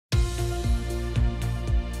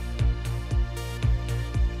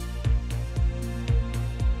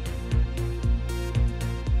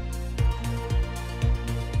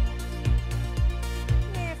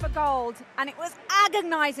gold, and it was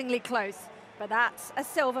agonisingly close, but that's a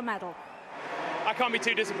silver medal. I can't be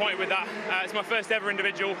too disappointed with that. It's my first ever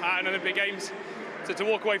individual at an Olympic Games, so to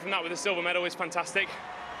walk away from that with a silver medal is fantastic.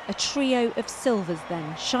 A trio of silvers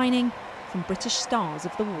then, shining from British stars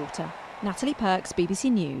of the water. Natalie Perks,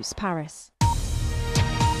 BBC News, Paris.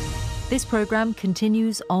 This programme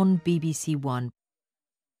continues on BBC One.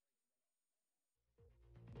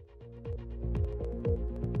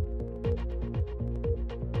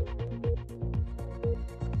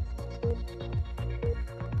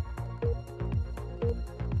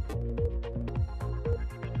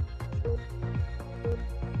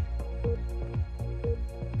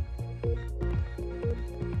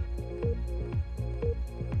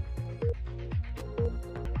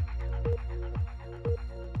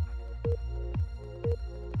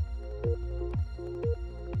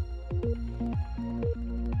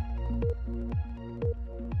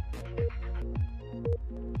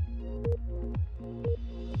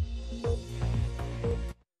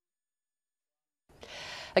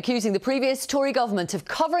 Accusing the previous Tory government of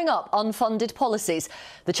covering up unfunded policies,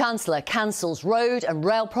 the Chancellor cancels road and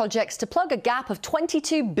rail projects to plug a gap of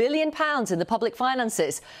 £22 billion in the public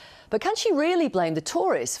finances. But can she really blame the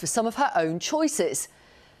Tories for some of her own choices?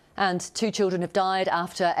 And 2 children have died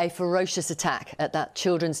after a ferocious attack at that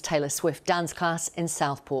children's Taylor Swift dance class in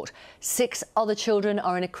Southport. 6 other children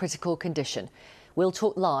are in a critical condition. We'll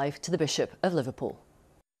talk live to the Bishop of Liverpool.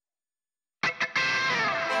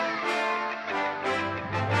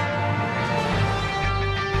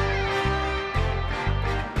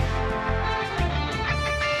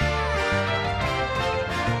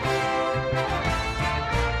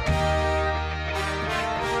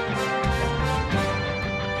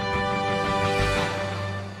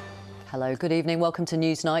 Hello, good evening. Welcome to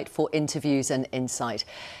Newsnight for interviews and insight.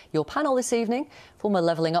 Your panel this evening, former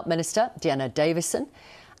Levelling Up Minister Deanna Davison,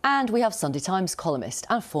 and we have Sunday Times columnist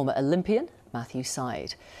and former Olympian Matthew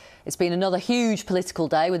Syed. It's been another huge political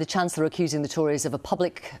day with the Chancellor accusing the Tories of a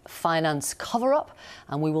public finance cover-up,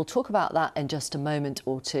 and we will talk about that in just a moment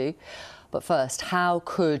or two. But first, how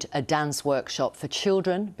could a dance workshop for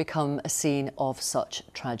children become a scene of such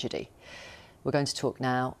tragedy? We're going to talk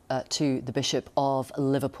now to the Bishop of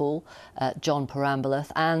Liverpool, John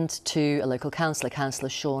Perambulath, and to a local councillor, Councillor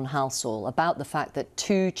Sean Halsall, about the fact that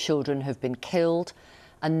 2 children have been killed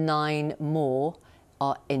and 9 more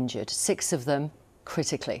are injured, 6 of them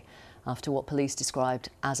critically, after what police described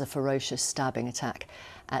as a ferocious stabbing attack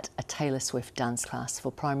at a Taylor Swift dance class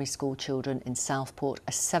for primary school children in Southport.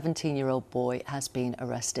 A 17-year-old boy has been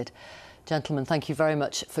arrested. Gentlemen, thank you very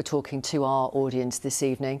much for talking to our audience this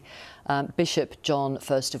evening. Bishop John,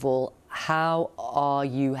 first of all, how are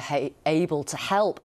you able to help